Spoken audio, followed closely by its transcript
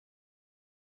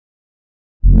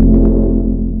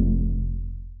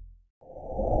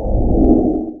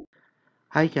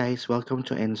Hi guys! Welcome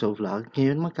to ENZO Vlog.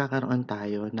 Ngayon magkakaroon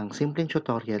tayo ng simpleng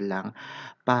tutorial lang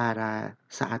para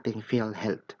sa ating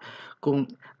PhilHealth.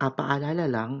 Kung paalala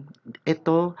lang,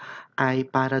 ito ay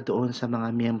para doon sa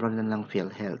mga miyembro na ng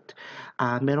PhilHealth.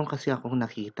 Meron kasi akong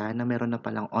nakita na meron na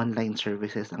palang online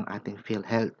services ang ating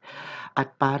PhilHealth.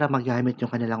 At para magamit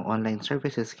yung kanilang online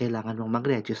services, kailangan mong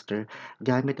mag-register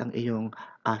gamit ang iyong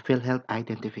PhilHealth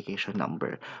Identification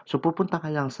Number. So pupunta ka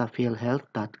lang sa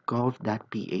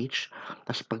philhealth.gov.ph.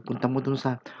 Tapos pagpunta mo dun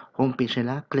sa homepage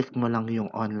nila, click mo lang yung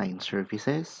online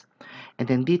services. And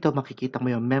then dito makikita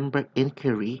mo yung member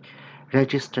inquiry,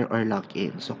 register or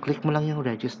login. So click mo lang yung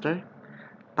register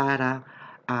para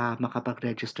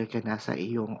makapag-register ka na sa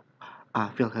iyong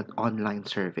PhilHealth online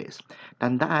service.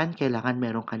 Tandaan, kailangan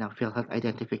meron ka ng PhilHealth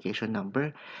Identification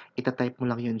Number. Itatype mo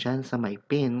lang yun dyan sa may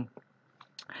PIN.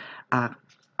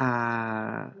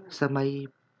 Sa may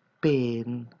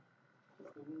PIN,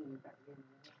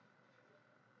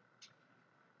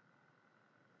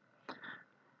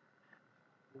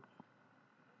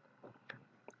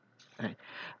 ay,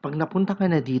 pag napunta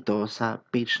ka na dito sa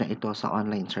page na ito sa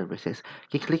online services,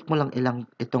 kiklik mo lang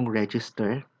itong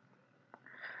register.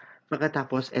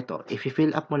 Pagkatapos ito,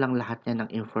 i-fill up mo lang lahat niya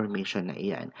ng information na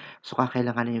iyan. So,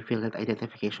 kakailanganin yung PhilHealth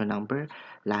Identification Number,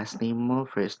 last name mo,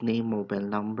 first name, mobile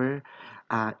number,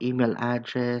 email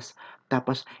address.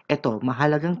 Tapos, ito,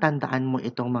 mahalagang tandaan mo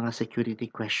itong mga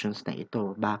security questions na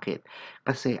ito. Bakit?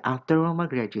 Kasi after mo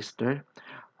mag-register,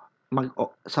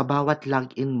 sa bawat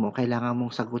login mo, kailangan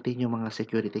mong sagutin yung mga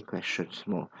security questions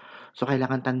mo. So,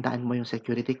 kailangan tandaan mo yung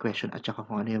security question at saka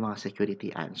kung ano yung mga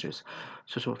security answers.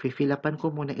 So fill upan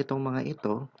ko muna itong mga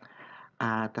ito,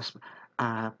 tas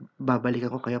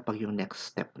babalikan ko kayo pag yung next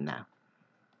step na.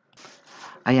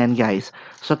 Ayan guys.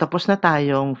 So tapos na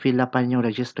tayong fill upan yung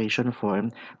registration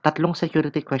form. Tatlong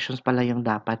security questions pala yung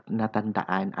dapat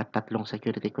natandaan at tatlong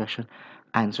security question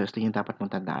answers din yung dapat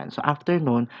mong tandaan. So after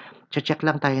nun, check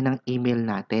lang tayo ng email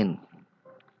natin.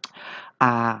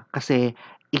 Kasi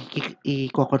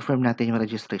i-confirm natin yung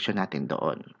registration natin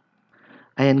doon.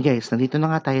 Ayan guys, nandito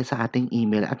na nga tayo sa ating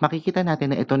email at makikita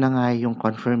natin na ito na nga yung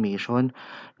confirmation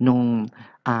nung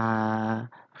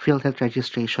field health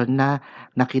registration na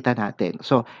nakita natin.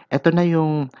 So, ito na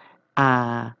yung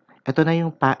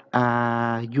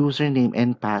username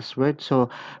and password. So,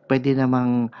 pwede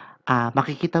namang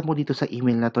makikita mo dito sa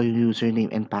email na to yung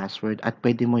username and password at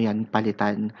pwede mo yan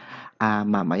palitan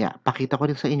mamaya. Pakita ko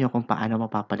rin sa inyo kung paano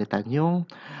mapapalitan yung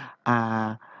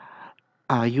ah,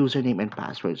 username and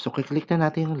password. So, click na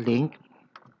natin yung link.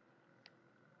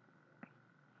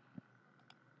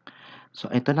 So,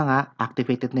 ito na nga,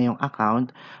 activated na yung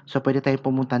account. So, pwede tayong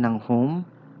pumunta ng home,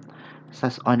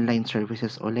 sa online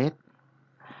services ulit.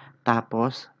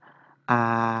 Tapos,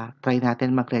 try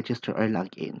natin mag-register or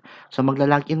login. So,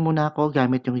 magla-login muna ako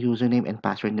gamit yung username and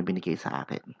password na binigay sa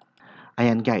akin.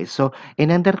 Ayan guys. So,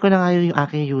 in-enter ko na nga yung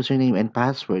aking username and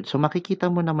password. So, makikita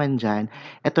mo naman dyan,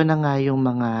 ito na nga yung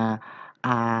mga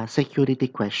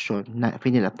security question na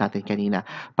fill up natin kanina.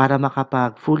 Para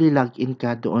makapag fully login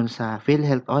ka doon sa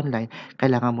PhilHealth Online,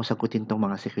 kailangan mo sagutin tong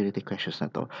mga security questions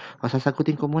na to. So,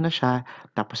 sasagutin ko muna siya,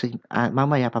 tapos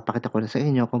mamaya papakita ko na sa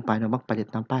inyo kung paano magpalit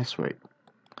ng password.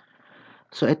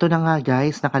 So, ito na nga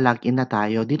guys, naka-login na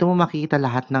tayo. Dito mo makikita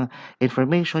lahat ng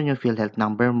information, yung PhilHealth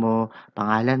number mo,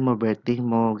 pangalan mo, birthday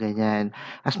mo, ganyan.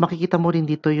 As makikita mo rin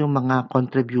dito yung mga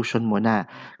contribution mo na.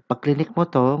 Pag clinic mo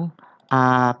tong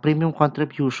premium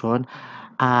contribution,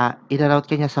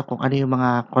 ina-route ka niya sa kung ano yung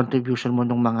mga contribution mo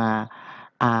ng mga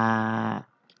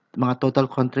total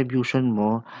contribution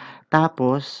mo.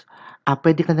 Tapos,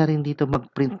 pwede ka na rin dito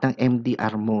mag-print ng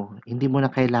MDR mo. Hindi mo na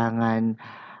kailangan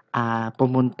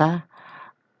pumunta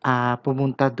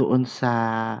doon sa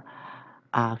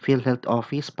PhilHealth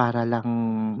office para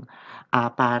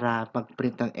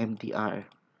mag-print ng MDR.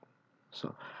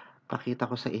 So,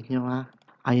 pakita ko sa inyo ha.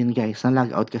 Ayun guys,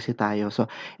 na-log out kasi tayo. So,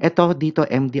 eto dito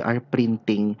MDR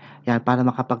printing. Yan, para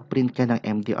makapag-print ka ng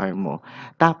MDR mo.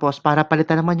 Tapos, para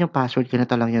palitan naman yung password,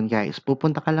 ganito lang yun guys.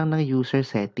 Pupunta ka lang ng user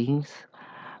settings.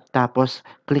 Tapos,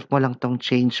 click mo lang tong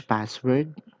change password.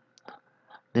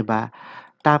 'Di ba?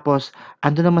 Tapos,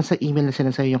 ando naman sa email na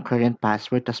sinasabi yung current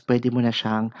password, tapos pwede mo na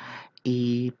siyang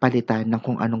ipalitan ng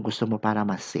kung anong gusto mo para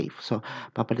mas safe. So,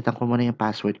 papalitan ko muna yung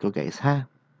password ko guys, ha?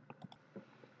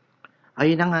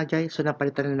 Ayun na nga guys, so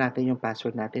napalitan na natin yung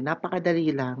password natin.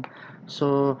 Napakadali lang.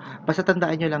 So, basta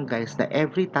tandaan nyo lang guys na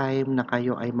every time na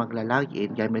kayo ay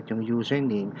magla-login gamit yung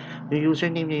username nyo yung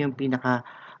yung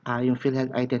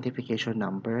PhilHealth identification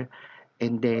number,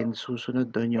 and then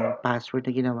susunod doon yung password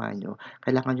na ginawa nyo,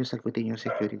 kailangan nyo sagutin yung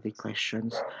security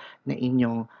questions na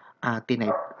inyong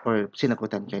tinype or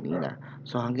sinagutan kanina.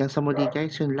 So hanggang sa muli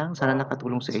guys, yun lang. Sana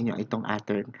nakatulong sa inyo itong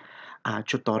ating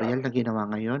tutorial na ginawa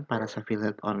ngayon para sa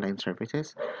PhilHealth Online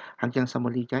Services. Hanggang sa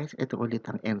muli guys, ito ulit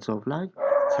ang ENZO Vlog.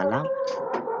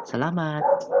 Salamat!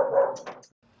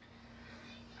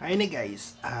 Hi na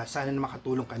guys, sana na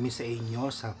makatulong kami sa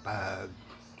inyo sa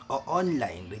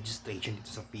online registration dito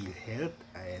sa PhilHealth,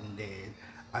 and then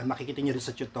makikita nyo rin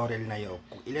sa tutorial na yun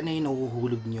kung ilan na yung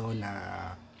nahuhulog nyo na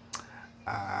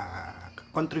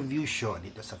contribution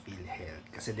dito sa PhilHealth,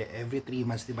 kasi every 3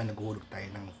 months diba naguhulog tayo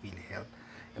ng PhilHealth.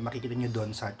 Makikita nyo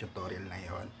doon sa tutorial na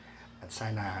yon, at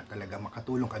sana talaga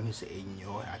makatulong kami sa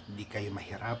inyo at hindi kayo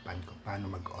mahirapan kung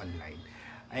paano mag-online.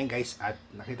 Ayun guys, at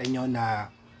nakita nyo na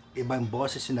ibang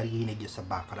boses yung narinig yun sa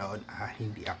background.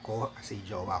 Hindi ako, kasi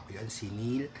jowa ko yun, si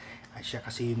Neil. Siya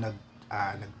kasi yung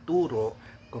nagturo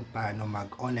kung paano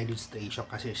mag-online registration,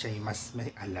 kasi siya yung mas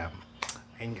may alam.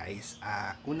 Ayun guys,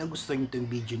 kung nagustuhan nyo itong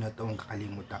video na ito, huwag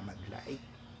kakalimutan mag-like,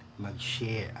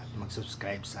 mag-share, at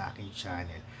mag-subscribe sa aking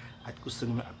channel. At gusto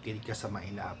nyo ma-update ka sa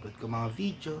mga ina-upload ko mga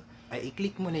video, ay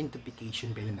i-click mo na yung notification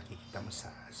bell na nakikita mo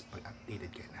sa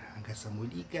pag-updated ka na. Hanggang sa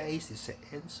muli guys, this is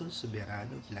ENZO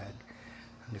Soberano Vlog.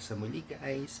 Hanggang sa muli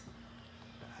guys,